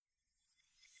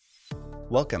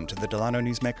Welcome to the Delano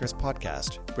Newsmakers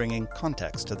podcast, bringing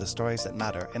context to the stories that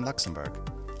matter in Luxembourg.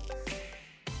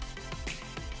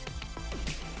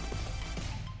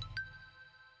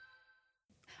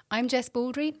 I'm Jess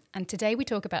Baldry, and today we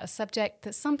talk about a subject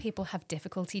that some people have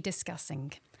difficulty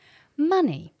discussing.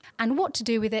 Money, and what to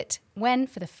do with it when,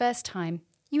 for the first time,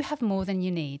 you have more than you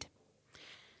need.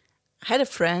 I had a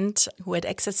friend who had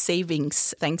excess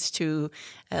savings thanks to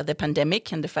the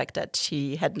pandemic and the fact that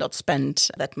she had not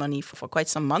spent that money for quite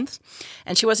some months.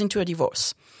 And she was into a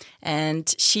divorce.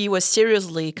 And she was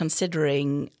seriously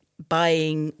considering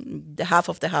buying the half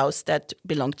of the house that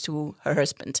belonged to her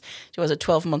husband. It was a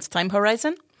 12-month time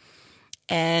horizon.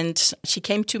 And she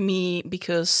came to me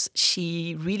because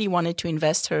she really wanted to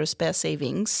invest her spare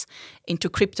savings into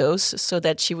cryptos so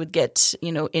that she would get,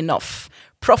 enough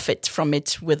profit from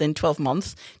it within 12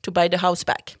 months to buy the house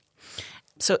back.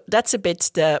 So that's a bit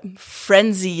the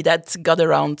frenzy that got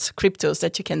around cryptos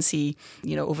that you can see,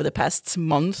 over the past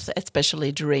month,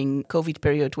 especially during COVID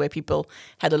period where people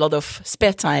had a lot of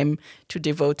spare time to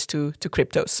devote to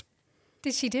cryptos.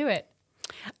 Did she do it?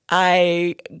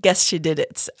 I guess she did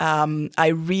it. I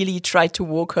really tried to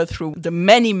walk her through the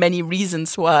many, many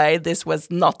reasons why this was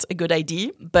not a good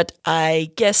idea. But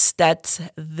I guess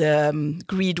that the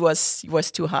greed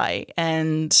was too high.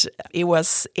 And it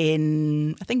was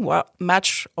in, I think,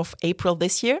 March of April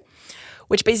this year,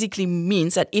 which basically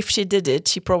means that if she did it,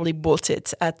 she probably bought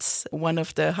it at one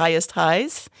of the highest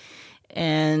highs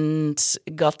and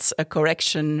got a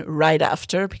correction right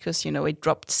after because, it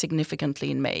dropped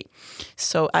significantly in May.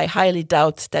 So I highly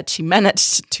doubt that she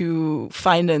managed to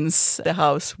finance the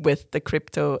house with the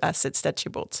crypto assets that she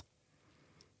bought.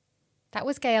 That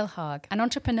was Gail Haag, an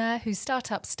entrepreneur whose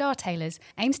startup Star Tailors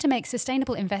aims to make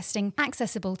sustainable investing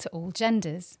accessible to all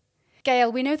genders.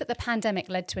 Gail, we know that the pandemic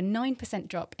led to a 9%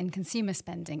 drop in consumer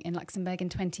spending in Luxembourg in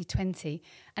 2020,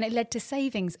 and it led to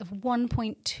savings of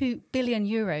 1.2 billion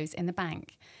euros in the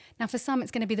bank. Now, for some,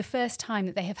 it's going to be the first time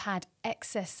that they have had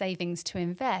excess savings to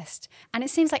invest. And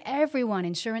it seems like everyone,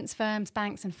 insurance firms,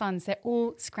 banks and funds, they're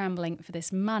all scrambling for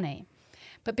this money.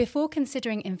 But before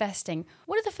considering investing,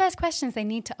 what are the first questions they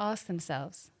need to ask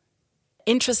themselves?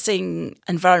 Interesting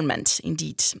environment,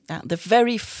 indeed. The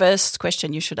very first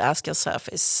question you should ask yourself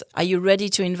is, are you ready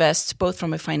to invest both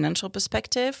from a financial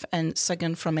perspective and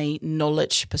second, from a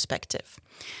knowledge perspective?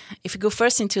 If you go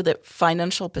first into the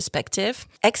financial perspective,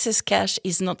 excess cash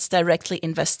is not directly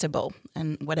investable.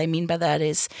 And what I mean by that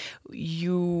is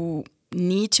you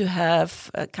need to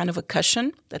have a kind of a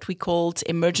cushion that we called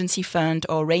emergency fund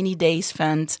or rainy days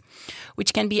fund,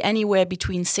 which can be anywhere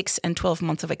between 6 and 12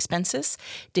 months of expenses,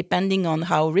 depending on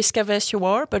how risk averse you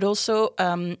are, but also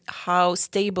how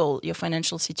stable your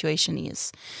financial situation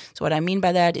is. So what I mean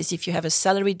by that is if you have a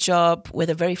salaried job with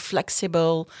a very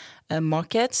flexible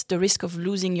market, the risk of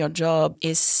losing your job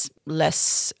is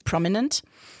less prominent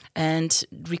and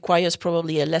requires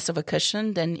probably a less of a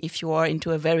cushion than if you are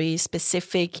into a very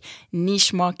specific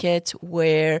niche market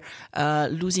where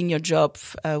losing your job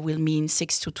will mean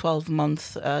 6 to 12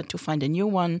 months to find a new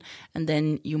one, and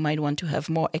then you might want to have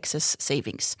more excess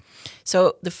savings.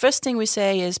 So the first thing we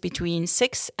say is between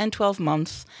 6 and 12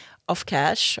 months of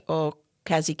cash or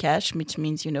quasi cash, which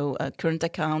means, a current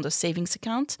account or savings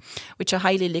account, which are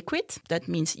highly liquid. That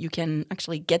means you can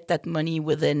actually get that money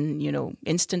within,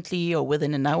 instantly or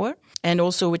within an hour. And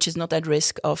also which is not at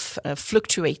risk of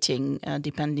fluctuating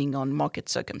depending on market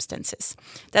circumstances.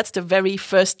 That's the very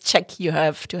first check you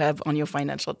have to have on your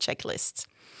financial checklist.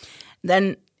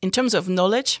 Then in terms of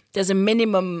knowledge, there's a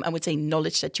minimum, I would say,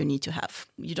 knowledge that you need to have.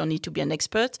 You don't need to be an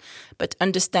expert, but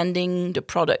understanding the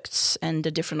products and the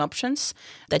different options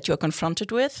that you're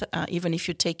confronted with, even if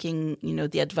you're taking,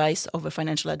 the advice of a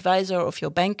financial advisor, of your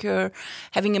banker,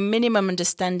 having a minimum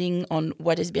understanding on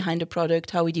what is behind the product,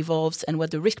 how it evolves, and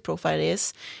what the risk profile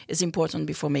is important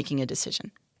before making a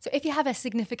decision. So if you have a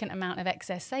significant amount of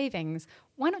excess savings,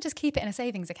 why not just keep it in a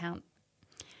savings account?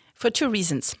 For two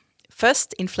reasons.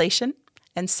 First, inflation.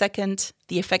 And second,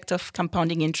 the effect of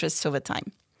compounding interest over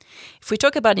time. If we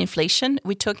talk about inflation,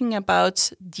 we're talking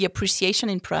about the appreciation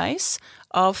in price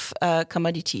of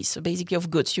commodities, so basically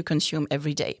of goods you consume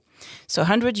every day. So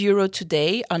 100 euro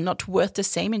today are not worth the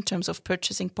same in terms of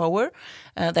purchasing power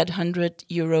that 100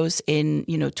 euros in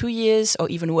 2 years or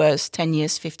even worse, 10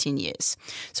 years, 15 years.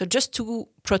 So just to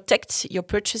protect your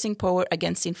purchasing power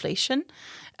against inflation,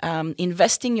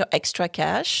 investing your extra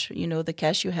cash, the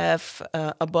cash you have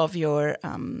above your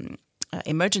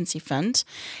emergency fund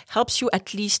helps you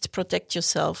at least protect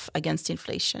yourself against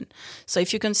inflation. So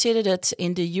if you consider that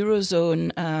in the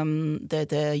Eurozone,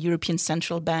 the European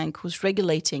Central Bank, who's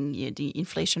regulating the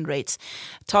inflation rates,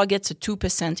 targets a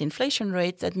 2% inflation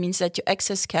rate, that means that your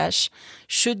excess cash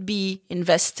should be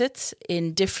invested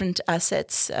in different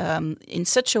assets in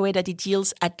such a way that it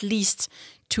yields at least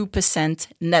 2%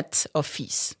 net of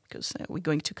fees, because we're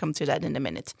going to come to that in a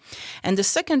minute. And the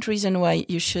second reason why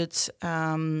you should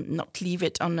not leave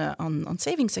it on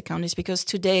savings account is because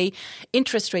today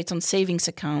interest rates on savings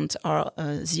account are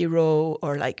 0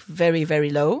 or like very, very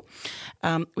low,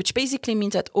 which basically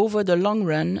means that over the long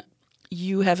run,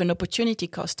 you have an opportunity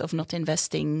cost of not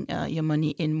investing your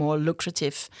money in more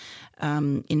lucrative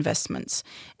investments.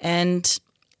 And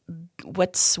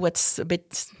what's a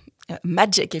bit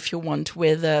magic, if you want,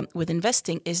 with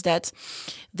investing is that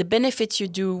the benefits you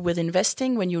do with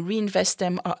investing, when you reinvest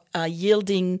them, are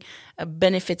yielding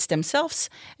benefits themselves,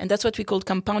 and that's what we call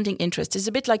compounding interest. It's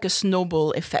a bit like a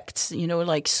snowball effect,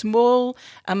 like small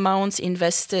amounts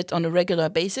invested on a regular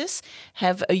basis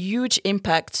have a huge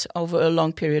impact over a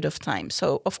long period of time.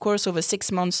 So, of course, over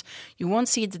 6 months, you won't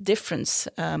see the difference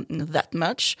that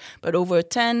much, but over a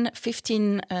 10,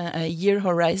 15 year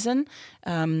horizon,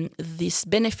 this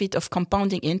benefit of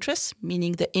compounding interest,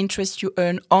 meaning the interest you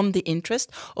earn on the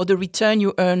interest or the return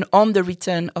you earn on the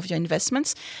return of your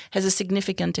investments, has a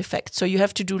significant effect. So you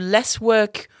have to do less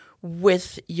work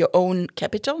with your own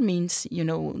capital, means,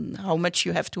 how much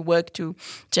you have to work to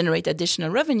generate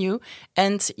additional revenue,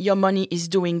 and your money is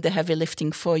doing the heavy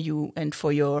lifting for you and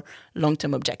for your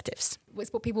long-term objectives.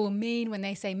 It's what people mean when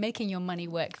they say making your money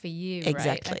work for you,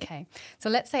 exactly. Right? Okay. So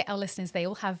let's say our listeners, they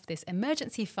all have this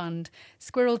emergency fund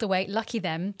squirreled away, lucky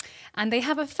them, and they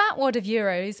have a fat wad of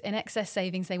euros in excess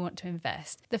savings they want to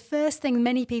invest. The first thing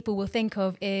many people will think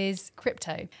of is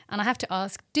crypto. And I have to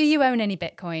ask, do you own any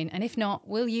Bitcoin? And if not,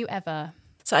 will you ever?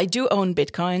 So I do own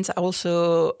Bitcoins. I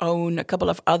also own a couple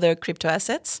of other crypto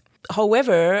assets.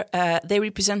 However, they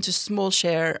represent a small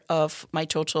share of my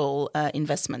total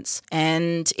investments.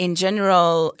 And in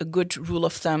general, a good rule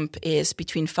of thumb is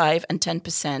between 5 and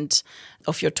 10%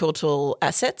 of your total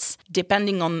assets,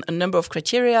 depending on a number of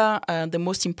criteria, the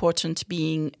most important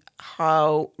being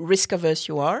how risk-averse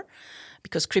you are,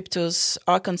 because cryptos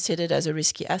are considered as a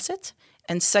risky asset.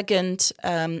 And second,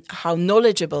 how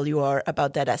knowledgeable you are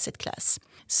about that asset class.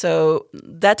 So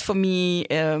that for me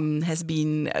has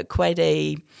been quite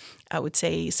I would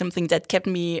say, something that kept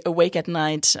me awake at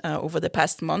night over the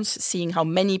past months, seeing how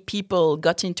many people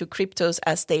got into cryptos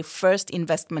as their first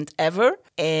investment ever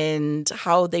and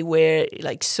how they were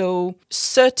like so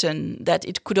certain that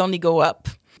it could only go up.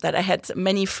 That I had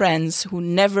many friends who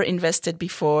never invested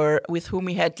before, with whom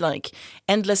we had like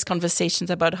endless conversations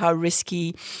about how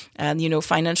risky,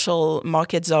 financial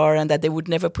markets are, and that they would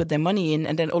never put their money in.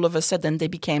 And then all of a sudden, they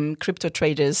became crypto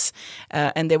traders,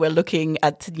 and they were looking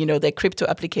at their crypto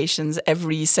applications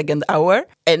every second hour.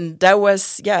 And that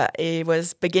was it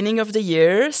was beginning of the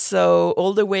year, so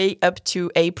all the way up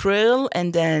to April,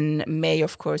 and then May.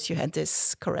 Of course, you had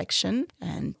this correction,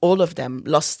 and all of them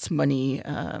lost money.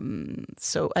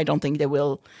 So I don't think they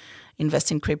will invest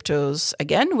in cryptos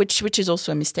again, which is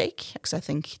also a mistake, because I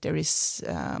think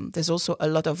there's also a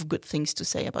lot of good things to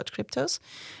say about cryptos.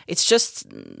 It's just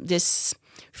this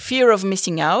fear of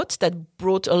missing out that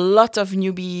brought a lot of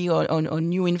newbie or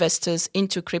new investors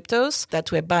into cryptos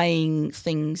that were buying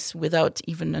things without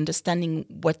even understanding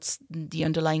what the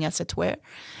underlying assets were.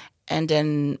 And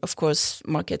then, of course,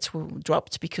 markets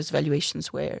dropped because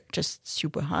valuations were just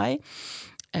super high.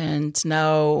 And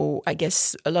now I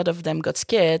guess a lot of them got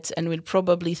scared and will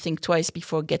probably think twice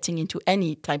before getting into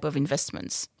any type of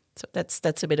investments. So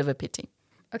that's a bit of a pity.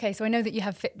 Okay, so I know that you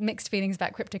have mixed feelings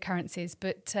about cryptocurrencies,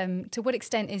 but to what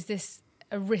extent is this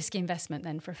a risky investment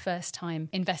then for a first-time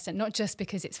investor? Not just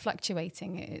because it's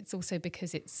fluctuating, it's also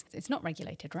because it's not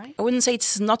regulated, right? I wouldn't say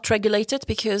it's not regulated,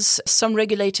 because some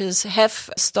regulators have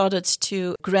started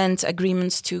to grant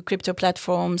agreements to crypto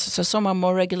platforms, so some are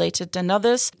more regulated than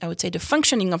others. I would say the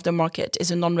functioning of the market is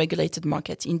a non-regulated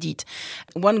market, indeed.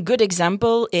 One good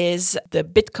example is the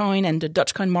Bitcoin and the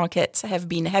Dogecoin markets have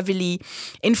been heavily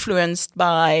influenced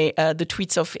by the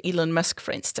tweets of Elon Musk,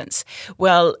 for instance.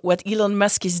 Well, what Elon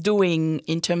Musk is doing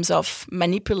in terms of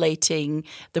manipulating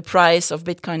the price of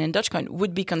Bitcoin and Dogecoin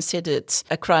would be considered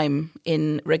a crime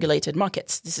in regulated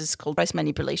markets. This is called price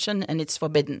manipulation, and it's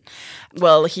forbidden.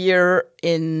 Well, here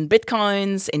in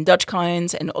Bitcoins, in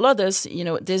Dogecoins, and all others,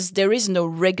 there is no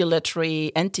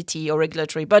regulatory entity or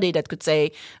regulatory body that could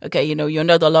say, okay, you're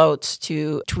not allowed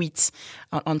to tweet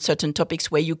on certain topics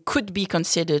where you could be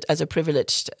considered as a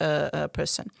privileged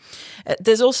person.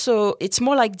 There's also, it's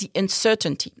more like the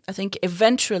uncertainty. I think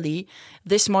eventually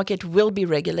this market will be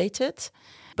regulated,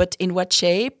 but in what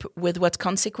shape, with what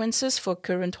consequences for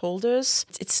current holders,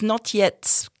 it's not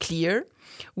yet clear.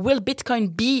 Will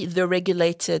Bitcoin be the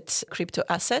regulated crypto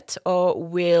asset, or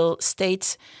will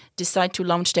states decide to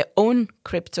launch their own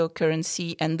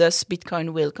cryptocurrency, and thus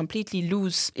Bitcoin will completely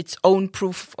lose its own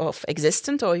proof of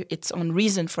existence or its own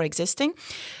reason for existing?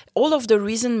 All of the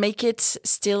reasons make it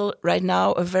still right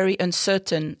now a very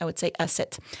uncertain, I would say,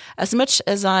 asset. As much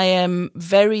as I am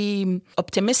very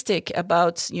optimistic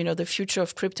about, the future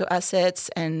of crypto assets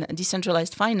and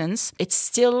decentralized finance, it's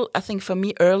still, I think, for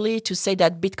me early to say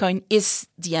that Bitcoin is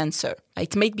the answer.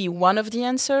 It may be one of the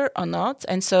answer or not.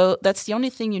 And so that's the only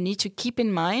thing you need to keep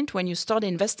in mind when you start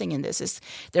investing in this. Is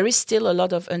there is still a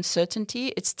lot of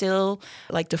uncertainty. It's still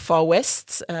like the Far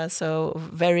West, so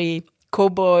very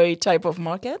cowboy type of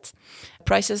market.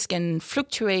 Prices can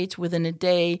fluctuate within a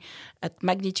day at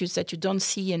magnitudes that you don't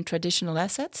see in traditional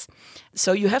assets.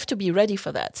 So you have to be ready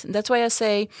for that. And that's why I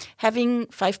say having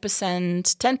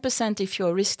 5%, 10% if you're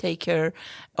a risk taker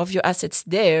of your assets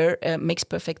there makes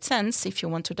perfect sense if you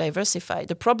want to diversify.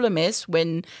 The problem is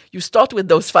when you start with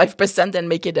those 5% and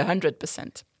make it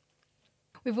 100%.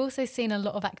 We've also seen a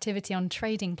lot of activity on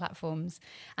trading platforms,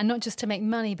 and not just to make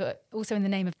money, but also in the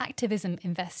name of activism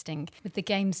investing with the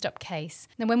GameStop case.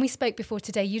 Now, when we spoke before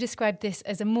today, you described this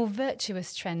as a more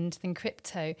virtuous trend than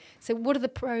crypto. So what are the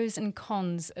pros and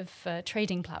cons of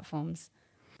trading platforms?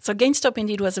 So GameStop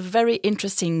indeed was a very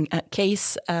interesting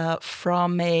case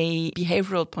from a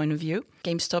behavioral point of view.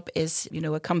 GameStop is,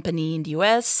 a company in the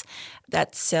US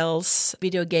that sells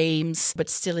video games, but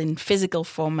still in physical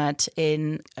format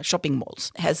in shopping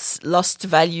malls. Has lost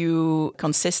value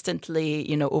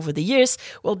consistently, over the years.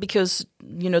 Well, because,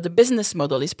 the business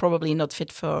model is probably not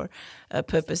fit for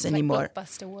purpose anymore. Like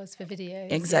Blockbuster was for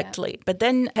videos. Exactly. Yeah. But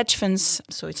then hedge funds,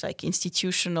 so it's like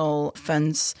institutional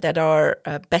funds that are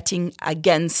betting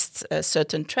against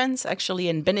certain trends actually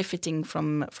and benefiting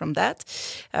from that,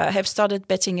 have started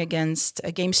betting against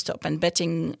GameStop and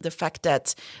betting the fact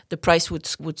that the price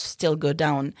would still go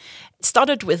down. It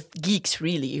started with geeks,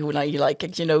 really, who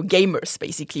gamers,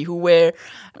 basically, who were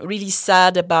really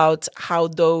sad about how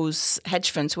those hedge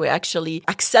funds were actually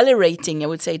accelerating, I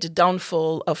would say, the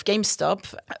downfall of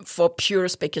GameStop for pure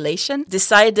speculation,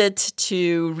 decided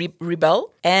to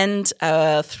rebel. And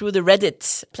through the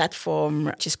Reddit platform,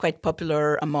 which is quite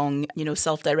popular among,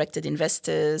 self-directed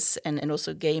investors and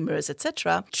also gamers,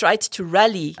 etc., tried to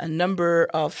rally a number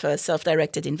of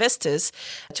self-directed investors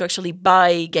to actually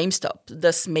buy GameStop,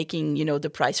 thus making, the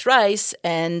price rise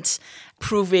and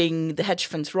proving the hedge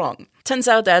funds wrong. Turns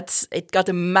out that it got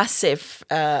a massive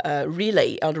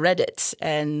relay on Reddit,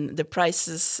 and the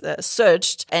prices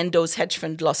surged, and those hedge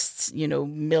funds lost,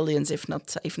 millions, if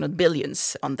not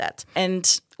billions, on that.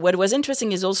 And what was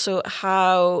interesting is also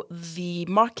how the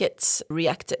markets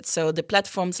reacted. So the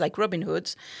platforms like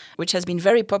Robinhood, which has been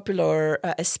very popular,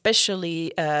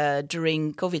 especially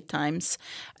during COVID times.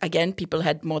 Again, people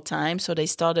had more time, so they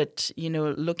started,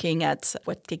 looking at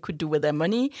what they could do with their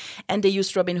money, and they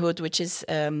used Robinhood, which is,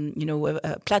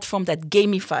 a platform that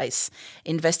gamifies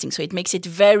investing. So it makes it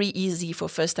very easy for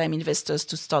first-time investors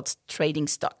to start trading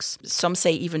stocks. Some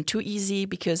say even too easy,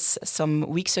 because some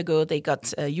weeks ago they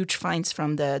got huge fines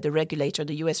from the regulator,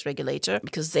 the US regulator,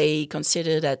 because they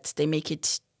consider that they make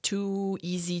it too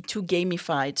easy, too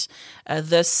gamified,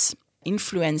 thus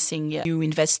influencing new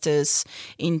investors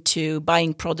into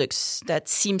buying products that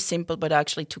seem simple but are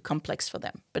actually too complex for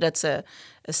them. But that's a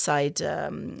side, I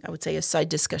would say, a side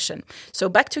discussion. So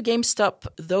back to GameStop,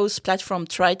 those platforms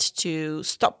tried to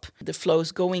stop the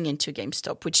flows going into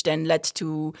GameStop, which then led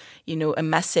to, a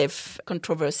massive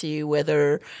controversy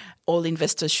whether all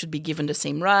investors should be given the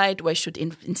same right. Why should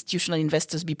institutional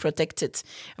investors be protected?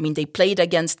 I mean, they played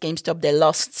against GameStop, they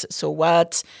lost, so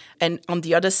what? And on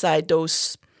the other side,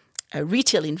 those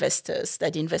retail investors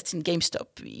that invest in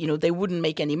GameStop, they wouldn't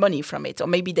make any money from it. Or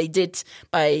maybe they did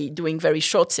by doing very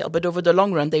short sale. But over the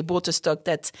long run, they bought a stock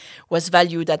that was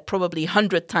valued at probably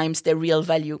 100 times their real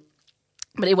value.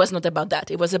 But it was not about that.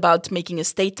 It was about making a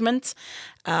statement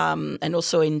and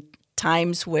also in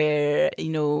times where,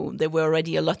 there were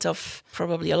already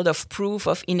probably a lot of proof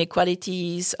of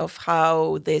inequalities, of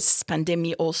how this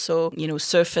pandemic also,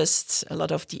 surfaced a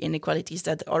lot of the inequalities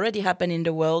that already happen in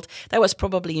the world. That was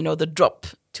probably, the drop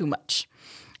too much.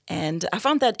 And I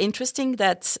found that interesting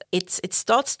that it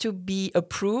starts to be a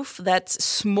proof that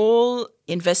small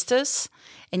investors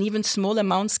and even small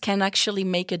amounts can actually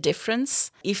make a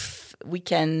difference if we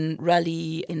can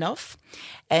rally enough.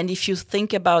 And if you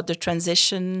think about the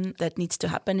transition that needs to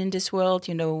happen in this world,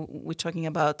 we're talking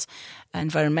about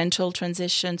environmental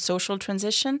transition, social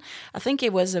transition. I think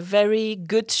it was a very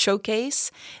good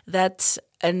showcase that,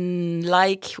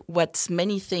 unlike what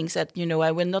many things that,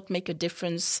 I will not make a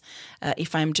difference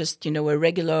if I'm just, a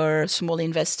regular small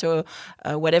investor,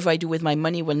 whatever I do with my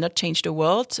money will not change the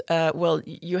world. Well,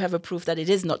 you have a proof that it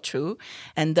is not true.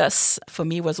 And thus, for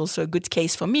me, was also a good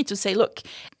case for me to say, look,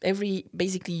 every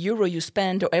basically euro you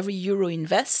spend or every euro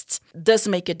invest does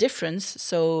make a difference.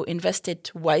 So invest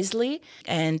it wisely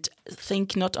and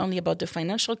think not only about the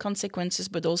financial consequences,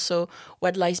 but also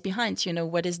what lies behind.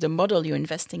 What is the model you're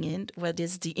investing in? What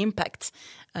is the impact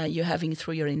you're having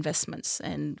through your investments?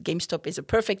 And GameStop is a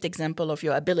perfect example of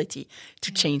your ability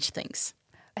to change things.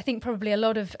 I think probably a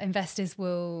lot of investors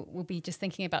will be just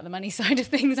thinking about the money side of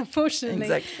things, unfortunately.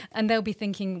 Exactly. And they'll be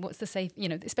thinking, what's the safe,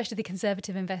 especially the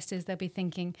conservative investors, they'll be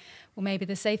thinking, well, maybe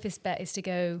the safest bet is to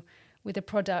go with a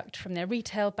product from their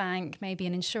retail bank, maybe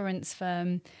an insurance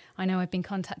firm. I know I've been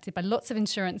contacted by lots of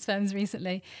insurance firms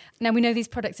recently. Now, we know these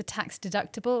products are tax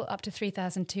deductible, up to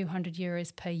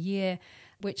 €3,200 per year,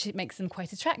 which makes them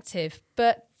quite attractive.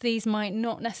 But these might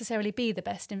not necessarily be the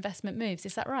best investment moves.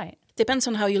 Is that right? Depends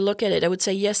on how you look at it. I would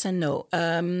say yes and no.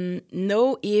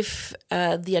 No, if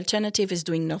the alternative is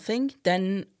doing nothing,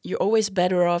 then you're always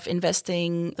better off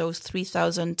investing those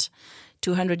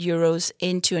 €3,200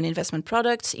 into an investment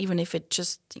product, even if it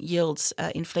just yields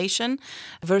inflation,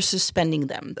 versus spending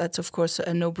them. That's, of course,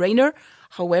 a no-brainer.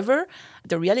 However,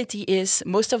 the reality is,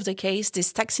 most of the case,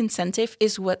 this tax incentive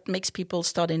is what makes people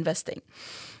start investing.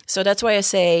 So that's why I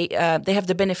say they have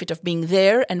the benefit of being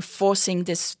there and forcing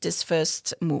this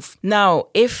first move. Now,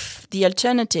 if the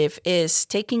alternative is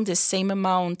taking the same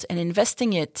amount and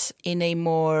investing it in a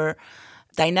more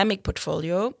dynamic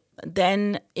portfolio,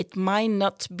 then it might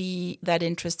not be that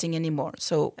interesting anymore.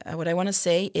 So what I want to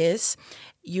say is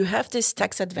you have this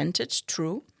tax advantage,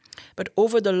 true, but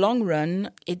over the long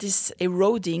run, it is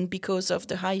eroding because of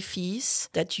the high fees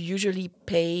that you usually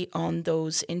pay on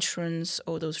those insurance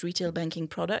or those retail banking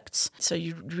products. So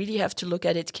you really have to look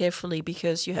at it carefully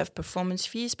because you have performance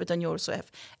fees, but then you also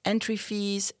have entry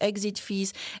fees, exit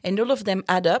fees, and all of them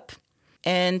add up.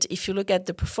 And if you look at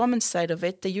the performance side of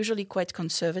it, they're usually quite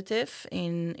conservative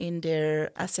in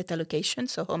their asset allocation,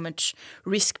 so how much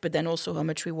risk, but then also how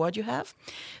much reward you have.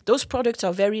 Those products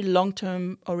are very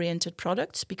long-term oriented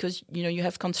products because, you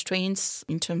have constraints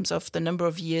in terms of the number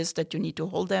of years that you need to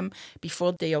hold them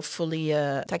before they are fully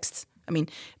taxed.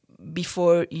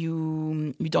 Before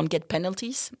you don't get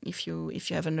penalties if you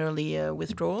have an early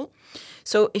withdrawal.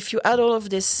 So if you add all of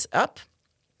this up,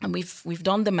 and we've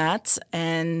done the math,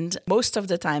 and most of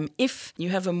the time, if you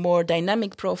have a more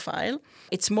dynamic profile,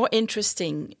 it's more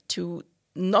interesting to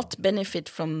not benefit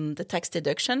from the tax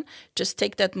deduction, just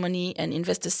take that money and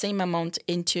invest the same amount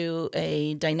into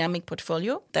a dynamic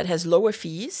portfolio that has lower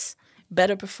fees,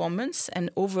 better performance, and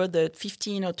over the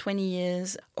 15 or 20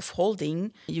 years of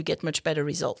holding, you get much better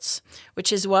results,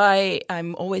 which is why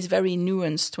I'm always very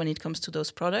nuanced when it comes to those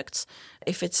products.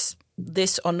 If it's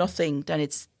this or nothing, then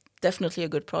it's definitely a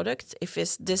good product. If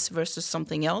it's this versus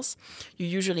something else, you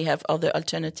usually have other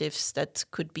alternatives that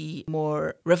could be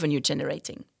more revenue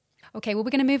generating. Okay, well, we're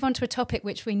going to move on to a topic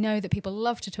which we know that people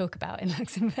love to talk about in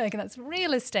Luxembourg, and that's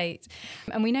real estate.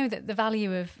 And we know that the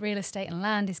value of real estate and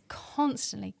land is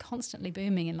constantly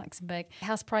booming in Luxembourg.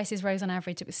 House prices rose on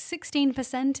average. It was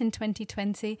 16% in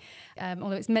 2020.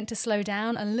 Although it's meant to slow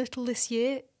down a little this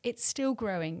year, it's still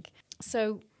growing.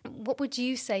 So what would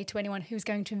you say to anyone who's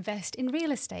going to invest in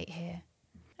real estate here?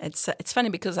 It's funny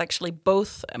because actually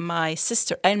both my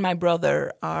sister and my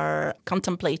brother are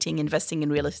contemplating investing in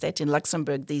real estate in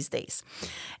Luxembourg these days.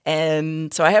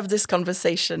 And so I have this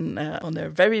conversation on a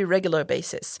very regular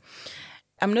basis.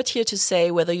 I'm not here to say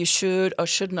whether you should or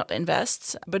should not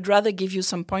invest, but rather give you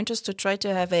some pointers to try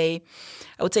to have I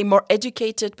would say, more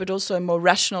educated, but also a more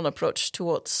rational approach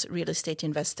towards real estate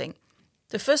investing.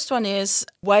 The first one is,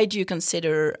 why do you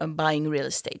consider buying real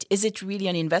estate? Is it really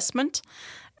an investment?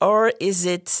 Or is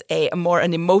it a more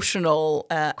an emotional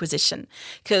acquisition?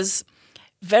 Because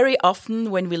very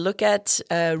often when we look at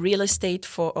real estate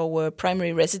for our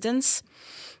primary residence,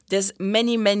 there's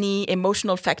many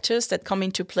emotional factors that come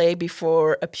into play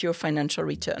before a pure financial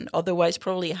return. Otherwise,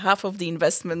 probably half of the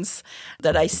investments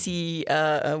that I see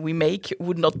we make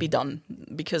would not be done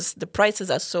because the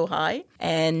prices are so high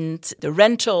and the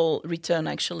rental return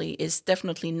actually is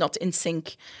definitely not in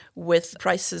sync with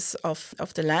prices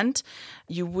of the land.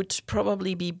 You would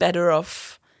probably be better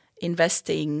off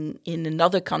investing in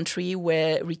another country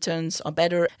where returns are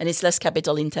better and it's less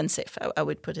capital intensive, I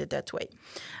would put it that way.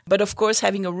 But of course,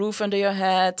 having a roof under your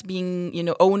head, being,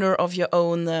 owner of your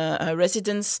own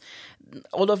residence,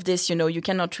 all of this, you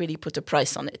cannot really put a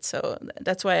price on it. So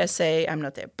that's why I say I'm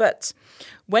not there. But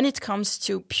when it comes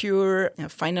to pure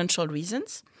financial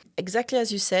reasons, exactly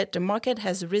as you said, the market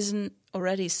has risen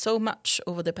already so much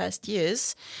over the past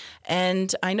years.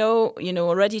 And I know,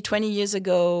 already 20 years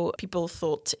ago, people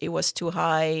thought it was too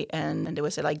high and they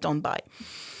would say, don't buy.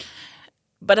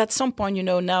 But at some point,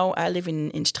 now I live in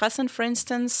Strassen, for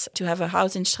instance. To have a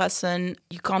house in Strassen,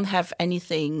 you can't have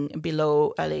anything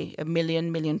below $1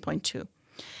 million, $1.2 million.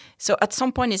 So at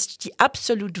some point, it's the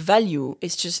absolute value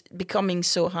is just becoming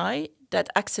so high that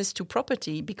access to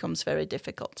property becomes very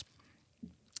difficult.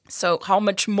 So how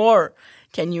much more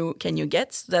can you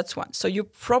get? That's one. So you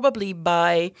probably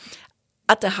buy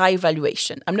at a high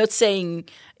valuation. I'm not saying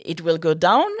it will go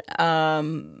down,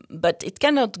 but it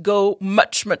cannot go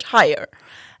much higher.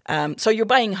 So you're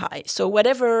buying high. So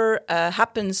whatever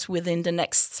happens within the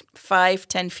next 5,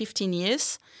 10, 15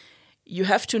 years, you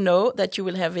have to know that you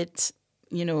will have it.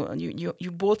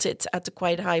 You bought it at a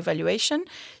quite high valuation,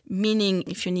 meaning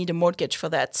if you need a mortgage for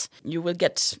that, you will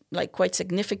get quite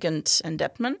significant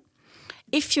indebtment.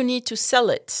 If you need to sell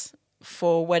it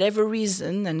for whatever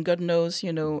reason, and God knows,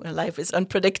 life is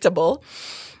unpredictable,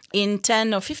 in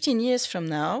 10 or 15 years from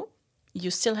now, you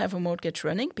still have a mortgage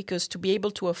running because to be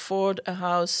able to afford a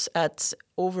house at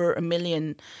over $1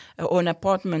 million or an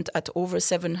apartment at over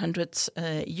 700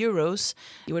 euros,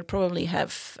 you would probably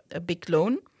have a big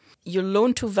loan. Your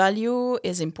loan to value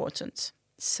is important.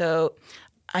 So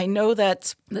I know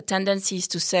that the tendency is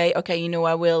to say, okay,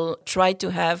 I will try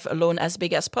to have a loan as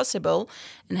big as possible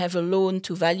and have a loan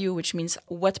to value, which means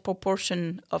what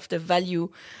proportion of the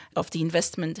value of the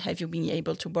investment have you been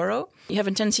able to borrow? You have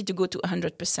a tendency to go to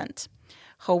 100%.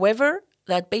 However,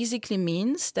 that basically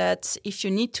means that if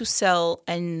you need to sell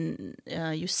and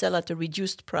you sell at a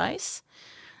reduced price,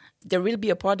 there will be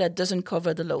a part that doesn't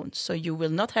cover the loan. So you will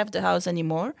not have the house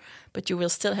anymore, but you will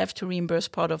still have to reimburse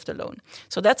part of the loan.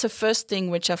 So that's the first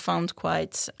thing which I found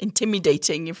quite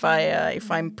intimidating if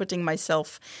I'm putting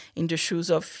myself in the shoes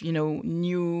of,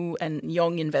 new and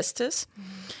young investors.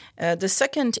 The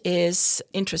second is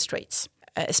interest rates.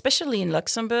 Especially in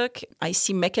Luxembourg, I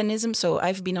see mechanisms. So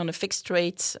I've been on a fixed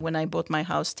rate when I bought my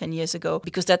house 10 years ago,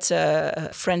 because that's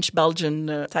a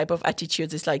French-Belgian type of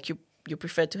attitude. It's like you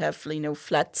prefer to have,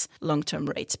 flat long-term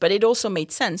rates. But it also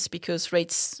made sense because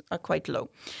rates are quite low.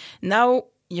 Now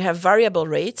you have variable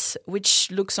rates,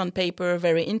 which looks on paper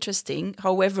very interesting.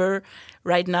 However,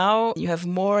 right now you have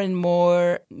more and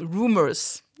more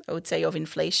rumors, I would say, of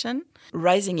inflation,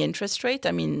 rising interest rate.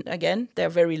 I mean, again, they're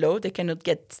very low. They cannot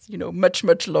get,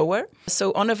 much lower.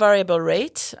 So on a variable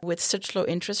rate with such low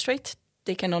interest rate,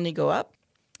 they can only go up.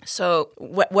 So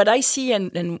what I see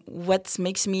and what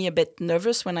makes me a bit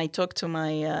nervous when I talk to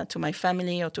my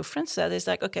family or to friends, that is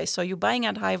okay, so you're buying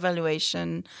at high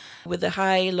valuation with a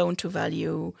high loan to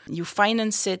value. You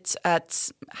finance it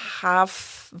at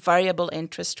half variable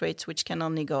interest rates, which can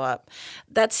only go up.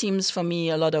 That seems for me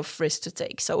a lot of risk to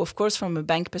take. So of course, from a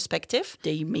bank perspective,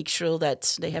 they make sure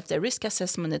that they have their risk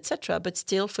assessment, etc. But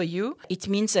still, for you, it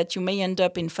means that you may end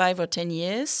up in 5 or 10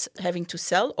 years having to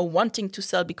sell or wanting to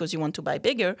sell because you want to buy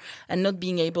bigger, and not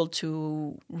being able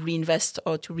to reinvest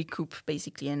or to recoup,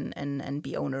 basically, and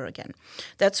be owner again.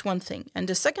 That's one thing. And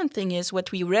the second thing is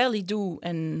what we rarely do,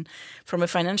 and from a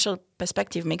financial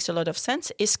perspective makes a lot of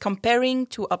sense, is comparing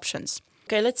two options.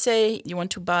 Okay, let's say you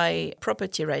want to buy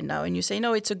property right now and you say,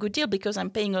 no, it's a good deal because I'm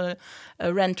paying a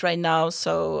rent right now,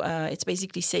 so it's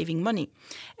basically saving money.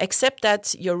 Except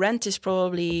that your rent is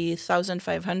probably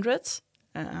 1,500.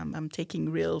 I'm taking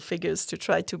real figures to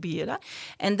try to be that.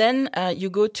 And then you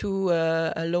go to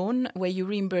a loan where you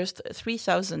reimbursed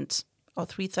 3,000 or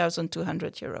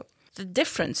 3,200 euro. The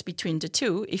difference between the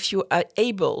two, if you are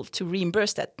able to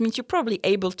reimburse that, means you're probably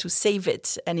able to save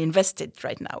it and invest it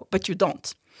right now, but you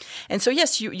don't. And so,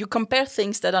 yes, you compare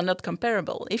things that are not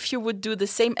comparable. If you would do the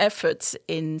same efforts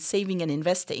in saving and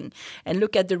investing and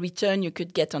look at the return you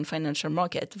could get on financial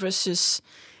market versus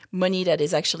money that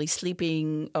is actually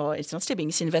sleeping, or it's not sleeping,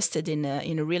 it's invested in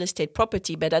a real estate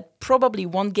property, but that probably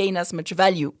won't gain as much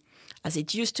value as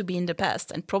it used to be in the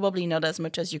past, and probably not as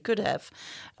much as you could have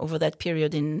over that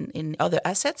period in other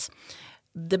assets.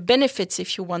 The benefits,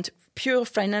 if you want pure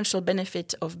financial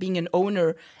benefit of being an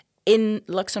owner in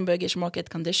Luxembourgish market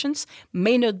conditions,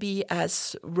 may not be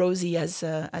as rosy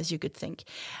as you could think.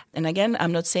 And again,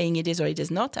 I'm not saying it is or it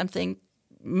is not. I'm saying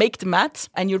make the math,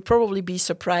 and you'll probably be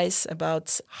surprised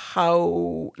about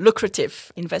how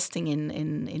lucrative investing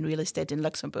in real estate in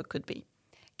Luxembourg could be.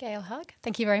 Gail Hug,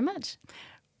 thank you very much.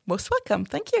 Most welcome.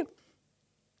 Thank you.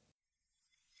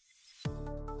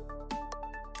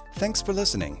 Thanks for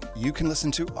listening. You can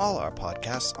listen to all our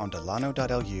podcasts on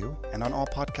delano.lu and on all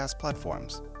podcast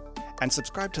platforms. And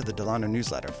subscribe to the Delano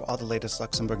newsletter for all the latest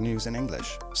Luxembourg news in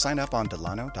English. Sign up on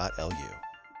delano.lu.